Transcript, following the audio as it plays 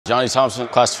Johnny Thompson,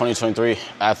 class 2023,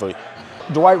 athlete.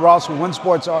 Dwight Ross from One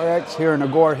Sports RX here in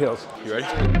Agora Hills. You ready?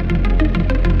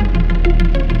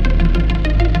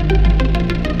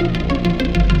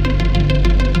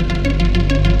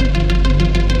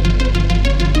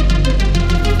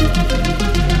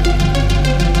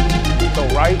 So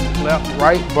right, left,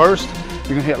 right, burst.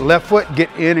 You're gonna hit left foot, get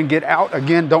in and get out.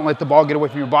 Again, don't let the ball get away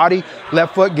from your body.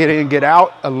 Left foot, get in, get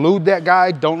out. Elude that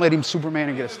guy. Don't let him Superman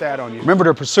and get a stat on you. Remember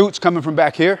the pursuit's coming from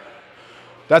back here?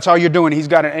 That's all you're doing. He's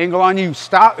got an angle on you.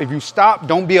 Stop. If you stop,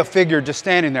 don't be a figure just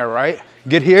standing there, right?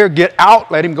 Get here, get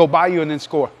out, let him go by you and then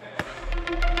score.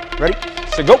 Ready?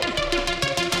 So go.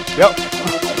 Yep.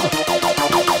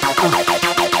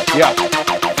 Yeah.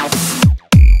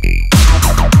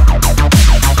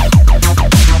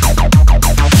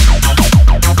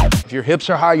 If your hips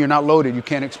are high, you're not loaded, you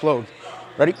can't explode.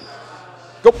 Ready?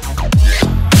 Go.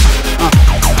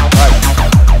 Right.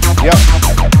 Yep.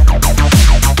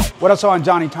 What I saw on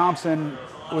Johnny Thompson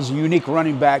was a unique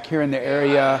running back here in the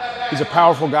area. He's a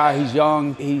powerful guy, he's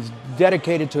young, he's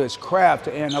dedicated to his craft,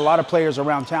 and a lot of players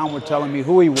around town were telling me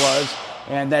who he was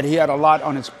and that he had a lot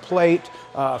on his plate,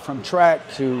 from track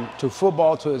to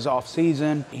football to his off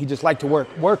season. He just liked to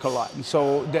work a lot. And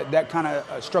so that kind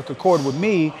of struck a chord with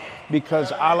me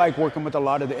because I like working with a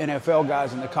lot of the NFL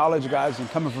guys and the college guys, and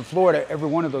coming from Florida, every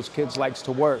one of those kids likes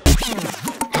to work.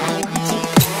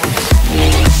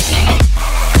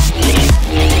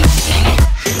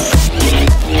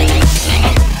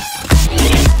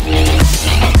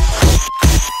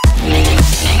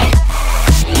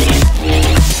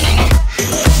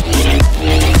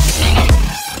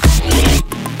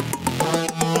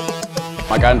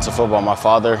 I got into football. My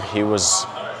father, he was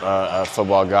a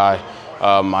football guy.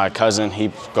 My cousin,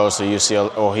 he goes to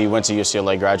UCLA, or he went to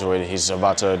UCLA, graduated. He's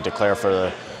about to declare for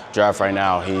the draft right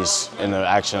now. He's in the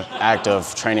act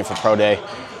of training for pro day.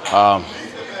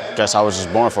 Guess I was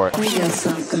just born for it.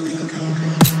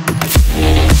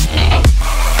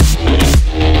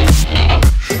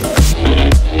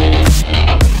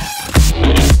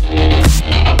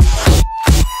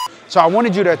 So I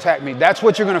wanted you to attack me. That's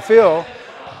what you're gonna feel.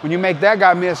 When you make that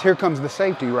guy miss, here comes the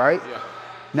safety, right? Yeah.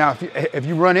 Now, if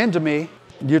you run into me,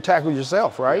 you tackle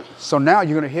yourself, right? So now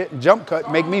you're gonna hit and jump cut,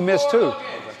 make me miss too,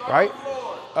 right?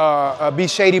 Be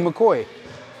Shady McCoy.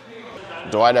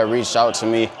 Dwight had reached out to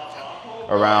me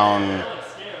around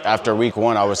after week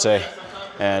 1, I would say,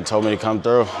 and told me to come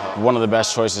through. One of the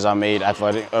best choices I made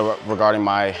regarding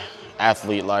my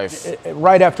athlete life.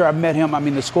 Right after I met him, I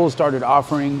mean, the school started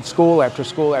offering school after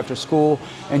school after school,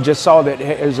 and just saw that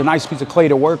it was a nice piece of clay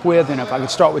to work with, and if I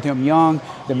could start with him young,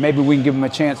 then maybe we can give him a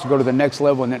chance to go to the next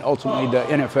level and then ultimately the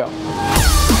NFL.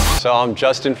 So I'm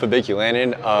Justin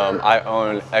Fabiculanen. I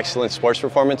own Xcellence Sports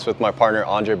Performance with my partner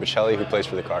Andre Bocelli, who plays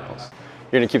for the Cardinals.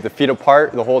 You're gonna keep the feet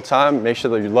apart the whole time, make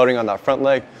sure that you're loading on that front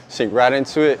leg, sink right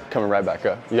into it, coming right back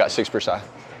up. You got 6 per side.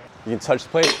 You can touch the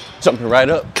plate, jumping right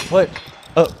up, plate,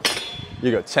 up. You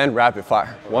go 10 rapid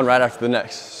fire, one right after the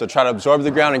next. So try to absorb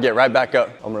the ground and get right back up.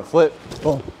 I'm gonna flip,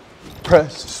 boom,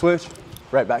 press, switch,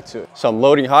 right back to it. So I'm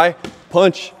loading high,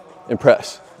 punch, and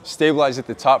press. Stabilize at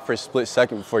the top for a split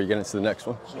second before you get into the next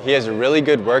one. He has a really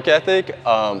good work ethic,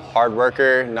 hard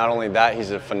worker. Not only that,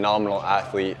 he's a phenomenal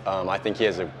athlete. I think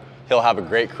he'll have a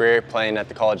great career playing at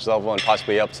the college level and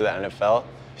possibly up to the NFL.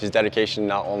 His dedication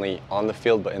not only on the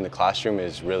field, but in the classroom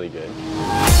is really good.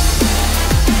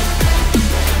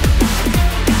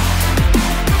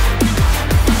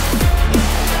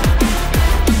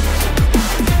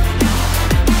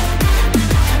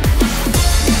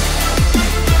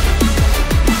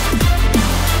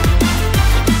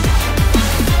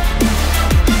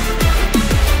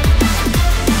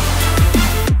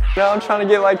 I'm trying to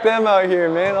get like them out here,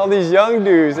 man. All these young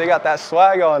dudes, they got that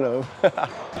swag on them.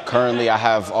 Currently, I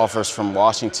have offers from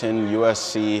Washington,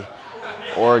 USC,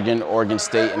 Oregon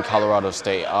State, and Colorado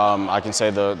State. I can say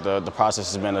the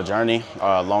process has been a journey,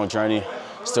 a long journey,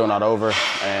 still not over,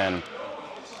 and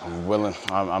I'm willing.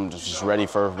 I'm just ready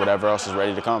for whatever else is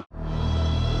ready to come.